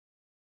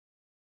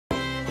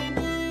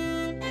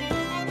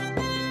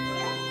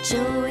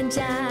Joe and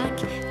Jack,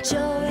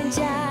 Joe and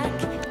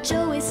Jack.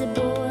 Joe is a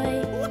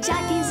boy,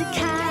 Jack is a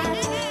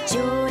cat.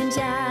 Joe and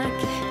Jack,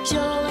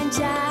 Joe and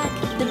Jack.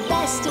 The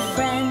best of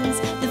friends,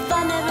 the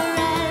fun never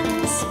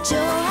ends. Joe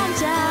and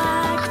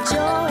Jack,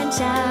 Joe and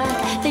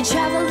Jack. They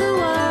travel the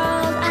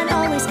world and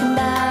always come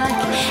back.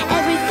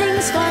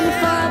 Everything's fun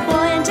for a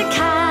boy and a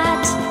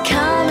cat.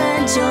 Come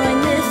and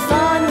join the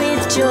fun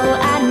with Joe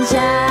and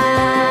Jack.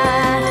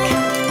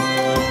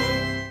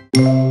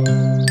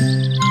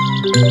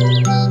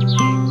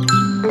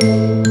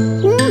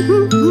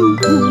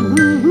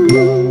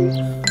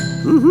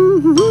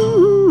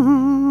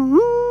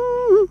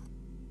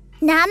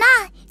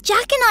 Nana,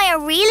 Jack and I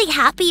are really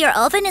happy your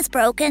oven is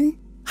broken.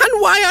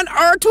 And why on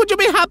earth would you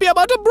be happy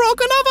about a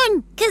broken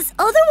oven? 'Cause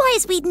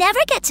otherwise we'd never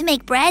get to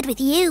make bread with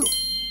you.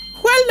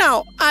 Well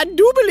now, I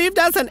do believe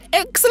that's an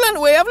excellent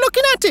way of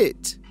looking at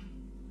it.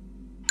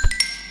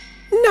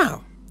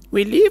 Now,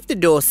 we leave the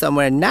dough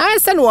somewhere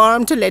nice and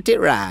warm to let it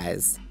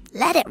rise.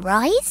 Let it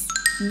rise?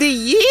 The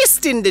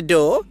yeast in the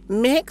dough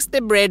makes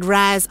the bread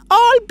rise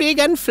all big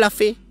and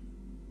fluffy.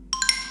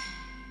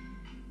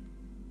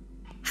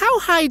 How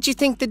high do you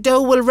think the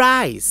dough will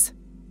rise?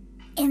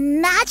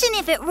 Imagine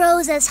if it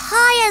rose as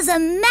high as a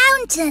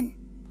mountain.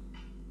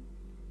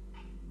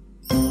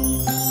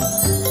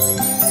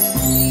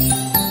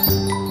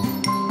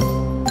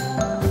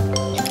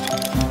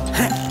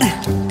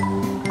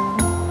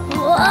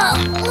 Whoa.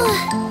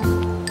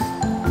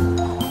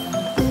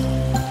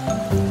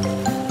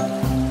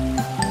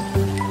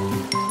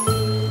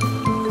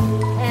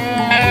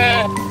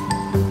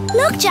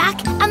 Look,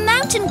 Jack, a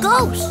mountain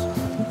goat.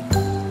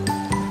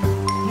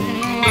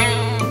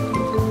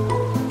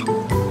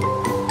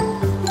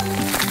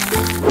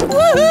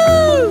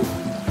 Woohoo!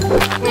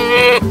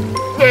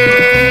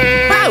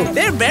 Wow,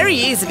 they're very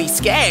easily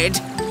scared.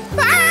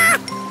 Ah!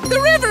 The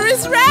river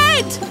is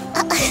red!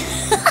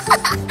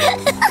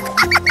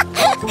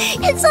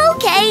 It's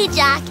okay,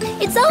 Jack.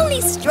 It's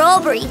only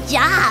strawberry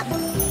jam.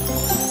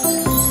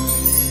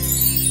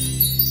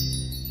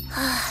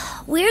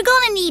 We're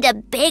gonna need a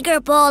bigger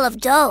ball of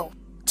dough.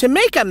 To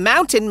make a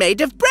mountain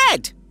made of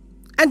bread.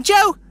 And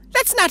Joe,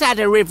 let's not add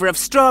a river of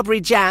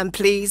strawberry jam,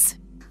 please.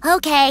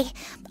 Okay,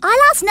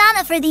 I'll ask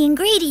Nana for the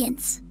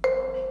ingredients.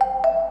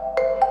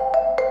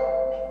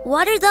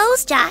 What are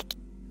those, Jack?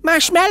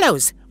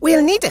 Marshmallows.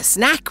 We'll need a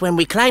snack when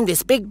we climb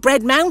this big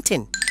bread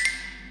mountain.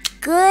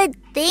 Good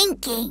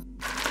thinking.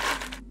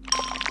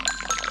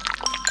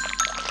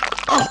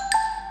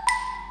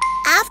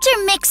 After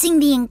mixing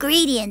the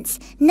ingredients,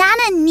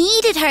 Nana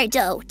kneaded her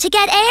dough to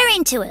get air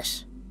into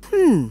it.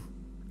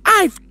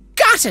 I've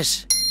got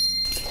it!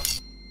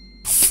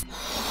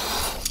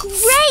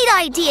 Great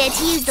idea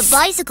to use the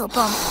bicycle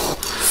pump.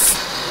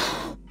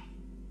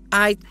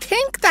 I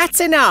think that's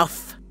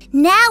enough.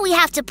 Now we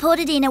have to put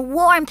it in a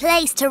warm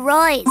place to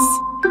rise.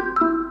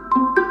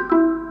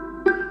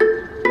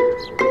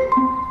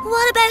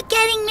 What about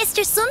getting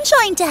Mr.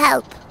 Sunshine to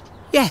help?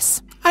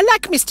 Yes, I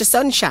like Mr.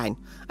 Sunshine.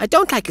 I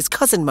don't like his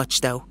cousin much,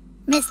 though.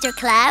 Mr.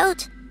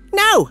 Cloud?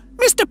 No,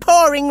 Mr.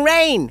 Pouring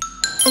Rain.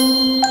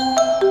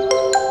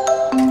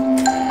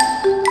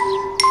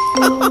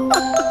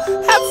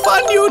 Have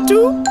fun, you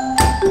two.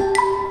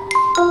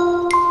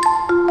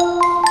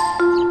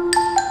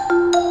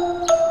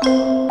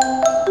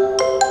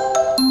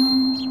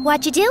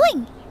 What you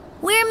doing?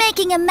 We're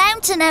making a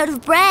mountain out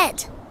of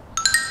bread.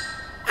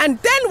 And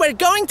then we're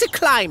going to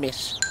climb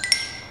it.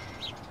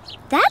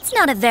 That's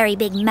not a very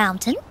big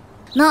mountain.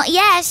 Not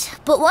yet,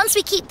 but once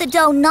we keep the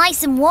dough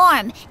nice and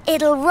warm,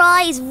 it'll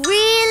rise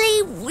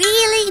really,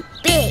 really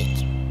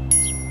big.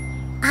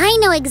 I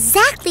know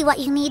exactly what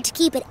you need to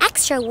keep it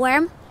extra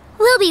warm.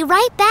 We'll be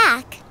right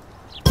back.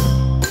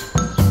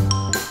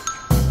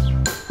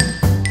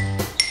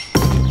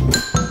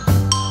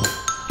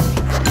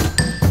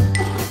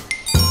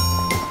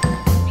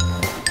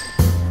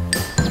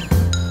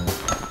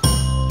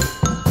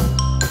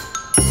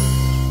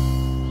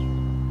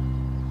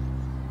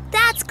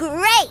 That's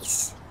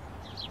great!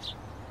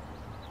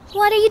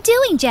 What are you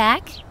doing,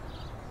 Jack?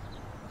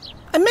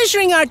 I'm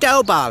measuring our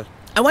dough ball.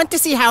 I want to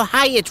see how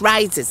high it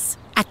rises.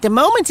 At the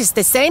moment, it's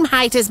the same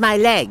height as my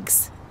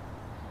legs.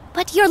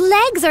 But your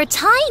legs are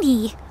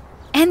tiny.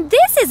 And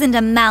this isn't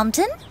a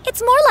mountain.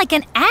 It's more like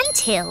an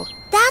anthill.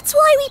 That's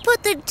why we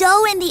put the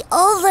dough in the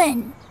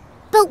oven.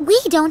 But we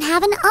don't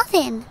have an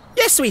oven.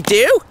 Yes, we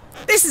do.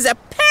 This is a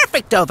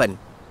perfect oven.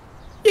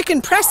 You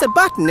can press a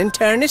button and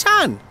turn it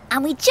on.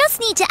 And we just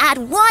need to add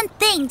one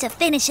thing to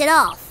finish it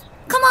off.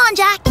 Come on,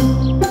 Jack.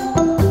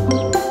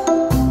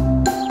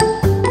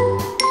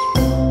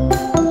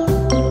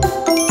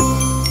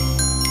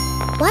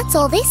 What's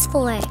all this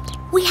for?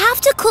 We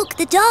have to cook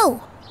the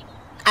dough.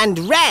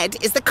 And red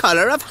is the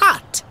colour of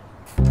hot.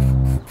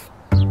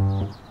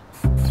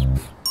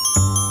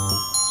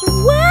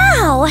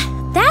 Wow!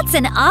 That's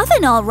an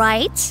oven, all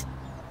right.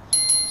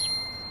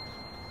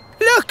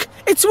 Look,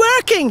 it's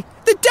working.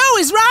 The dough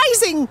is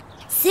rising.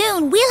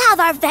 Soon we'll have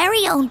our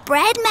very own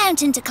bread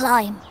mountain to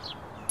climb.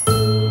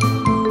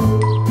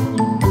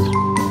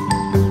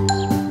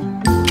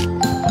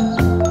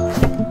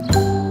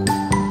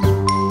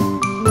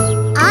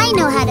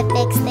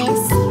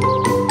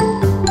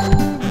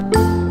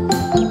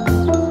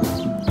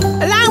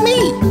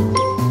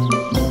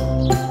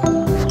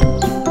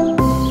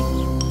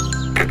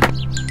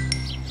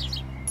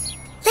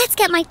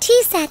 at my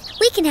tea set,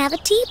 we can have a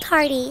tea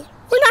party.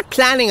 We're not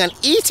planning on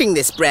eating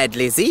this bread,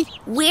 Lizzie.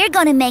 We're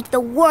gonna make the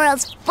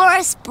world's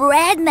first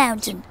bread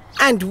mountain.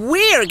 And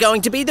we're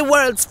going to be the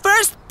world's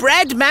first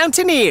bread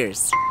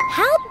mountaineers.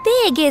 How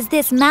big is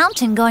this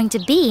mountain going to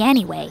be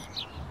anyway?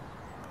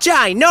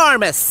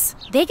 Ginormous.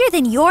 Bigger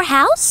than your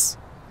house?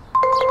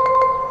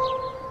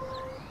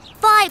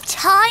 5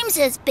 times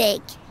as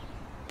big.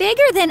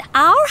 Bigger than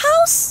our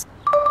house?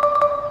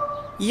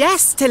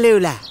 Yes,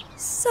 Tallulah.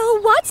 So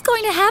what's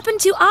going to happen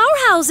to our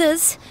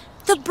houses?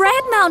 The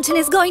bread mountain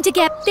is going to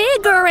get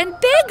bigger and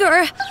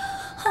bigger.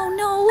 Oh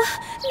no,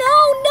 no,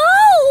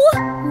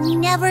 no! We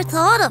never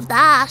thought of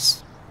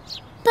that.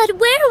 But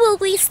where will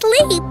we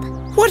sleep?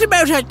 What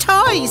about our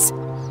toys?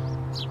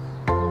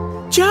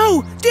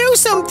 Joe, do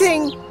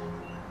something.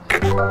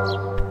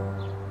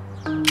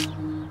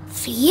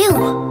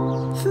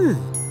 Phew.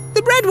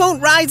 The bread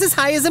won't rise as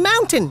high as a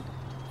mountain.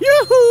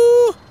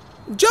 Yoo-hoo!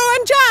 Joe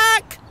and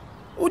Jack,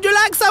 would you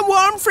like some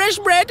warm, fresh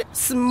bread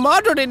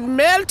smothered in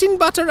melting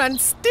butter and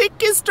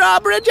sticky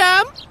strawberry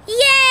jam?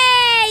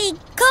 Yay!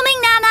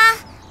 Coming, Nana.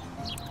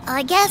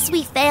 I guess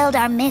we failed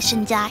our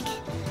mission, Jack.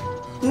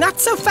 Not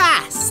so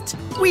fast.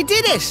 We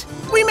did it.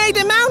 We made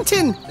a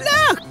mountain.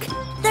 Look!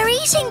 They're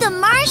eating the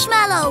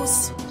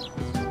marshmallows.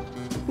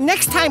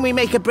 Next time we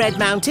make a bread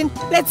mountain,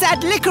 let's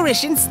add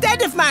licorice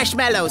instead of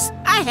marshmallows.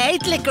 I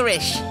hate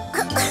licorice.